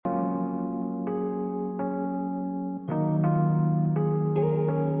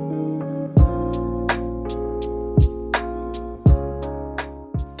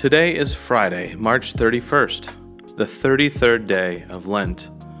Today is Friday, March 31st, the 33rd day of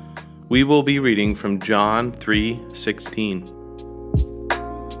Lent. We will be reading from John 3:16.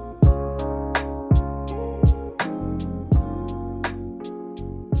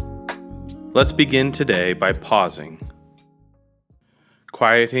 Let's begin today by pausing,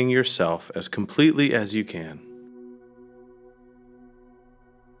 quieting yourself as completely as you can.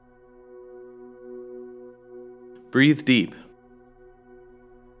 Breathe deep.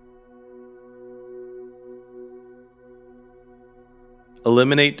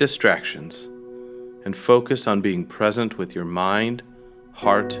 Eliminate distractions and focus on being present with your mind,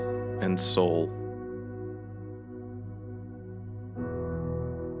 heart, and soul.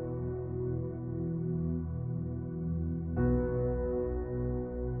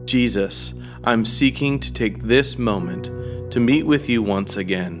 Jesus, I'm seeking to take this moment to meet with you once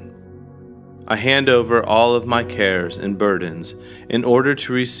again. I hand over all of my cares and burdens in order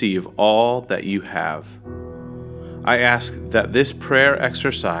to receive all that you have. I ask that this prayer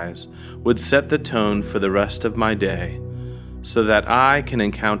exercise would set the tone for the rest of my day, so that I can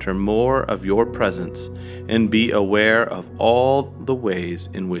encounter more of your presence and be aware of all the ways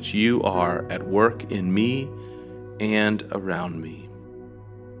in which you are at work in me and around me.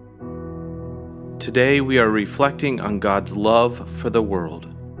 Today we are reflecting on God's love for the world.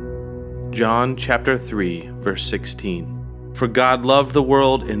 John chapter 3, verse 16. For God loved the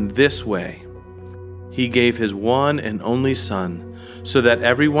world in this way. He gave his one and only Son, so that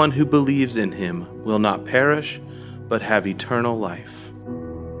everyone who believes in him will not perish, but have eternal life.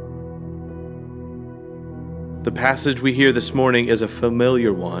 The passage we hear this morning is a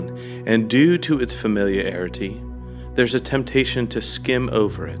familiar one, and due to its familiarity, there's a temptation to skim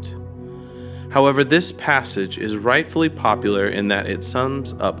over it. However, this passage is rightfully popular in that it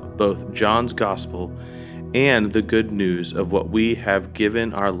sums up both John's gospel and the good news of what we have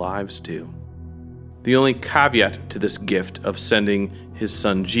given our lives to. The only caveat to this gift of sending his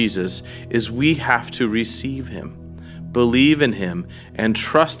Son Jesus is we have to receive him, believe in him, and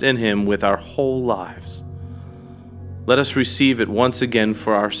trust in him with our whole lives. Let us receive it once again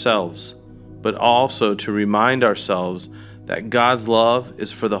for ourselves, but also to remind ourselves that God's love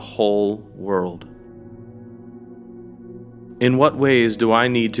is for the whole world. In what ways do I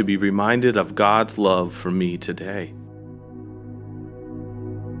need to be reminded of God's love for me today?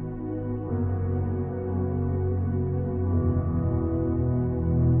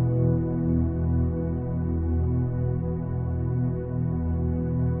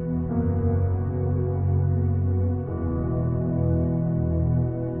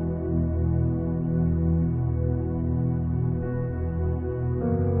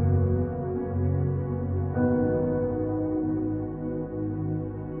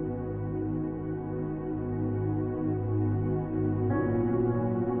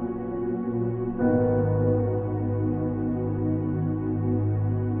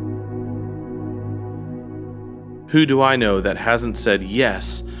 Who do I know that hasn't said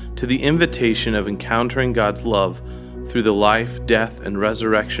yes to the invitation of encountering God's love through the life, death, and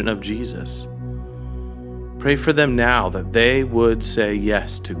resurrection of Jesus? Pray for them now that they would say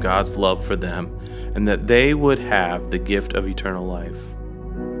yes to God's love for them and that they would have the gift of eternal life.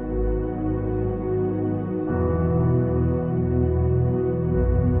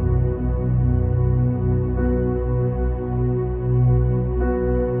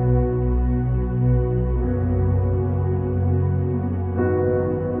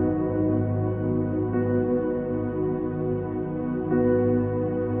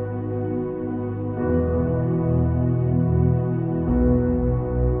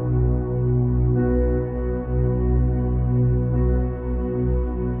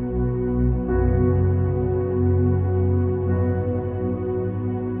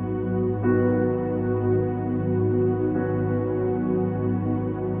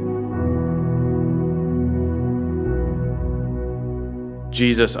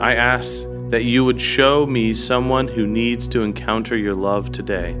 Jesus, I ask that you would show me someone who needs to encounter your love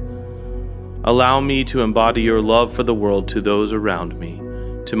today. Allow me to embody your love for the world to those around me,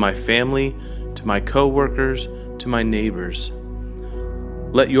 to my family, to my co-workers, to my neighbors.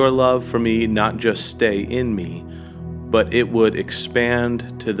 Let your love for me not just stay in me, but it would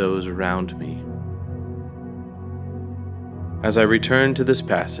expand to those around me. As I return to this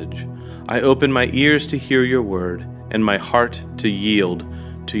passage, I open my ears to hear your word and my heart to yield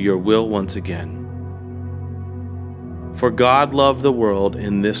to your will once again. For God loved the world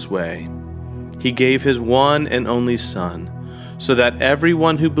in this way. He gave his one and only Son, so that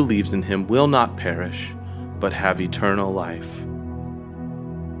everyone who believes in him will not perish, but have eternal life.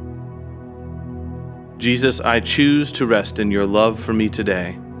 Jesus, I choose to rest in your love for me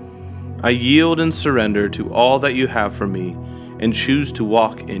today. I yield and surrender to all that you have for me and choose to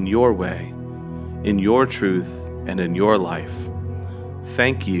walk in your way, in your truth, and in your life.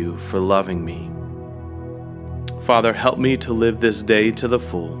 Thank you for loving me. Father, help me to live this day to the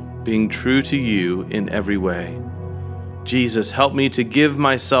full, being true to you in every way. Jesus, help me to give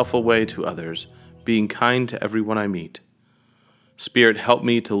myself away to others, being kind to everyone I meet. Spirit, help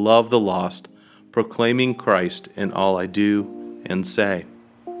me to love the lost, proclaiming Christ in all I do and say.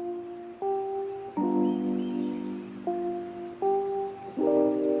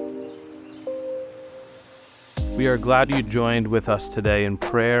 We are glad you joined with us today in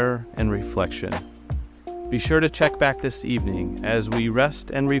prayer and reflection. Be sure to check back this evening as we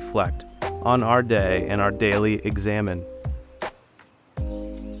rest and reflect on our day and our daily examine.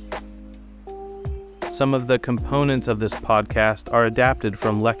 Some of the components of this podcast are adapted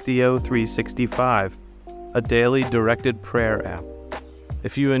from Lectio 365, a daily directed prayer app.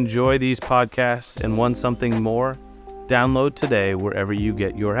 If you enjoy these podcasts and want something more, download today wherever you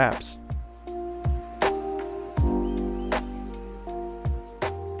get your apps.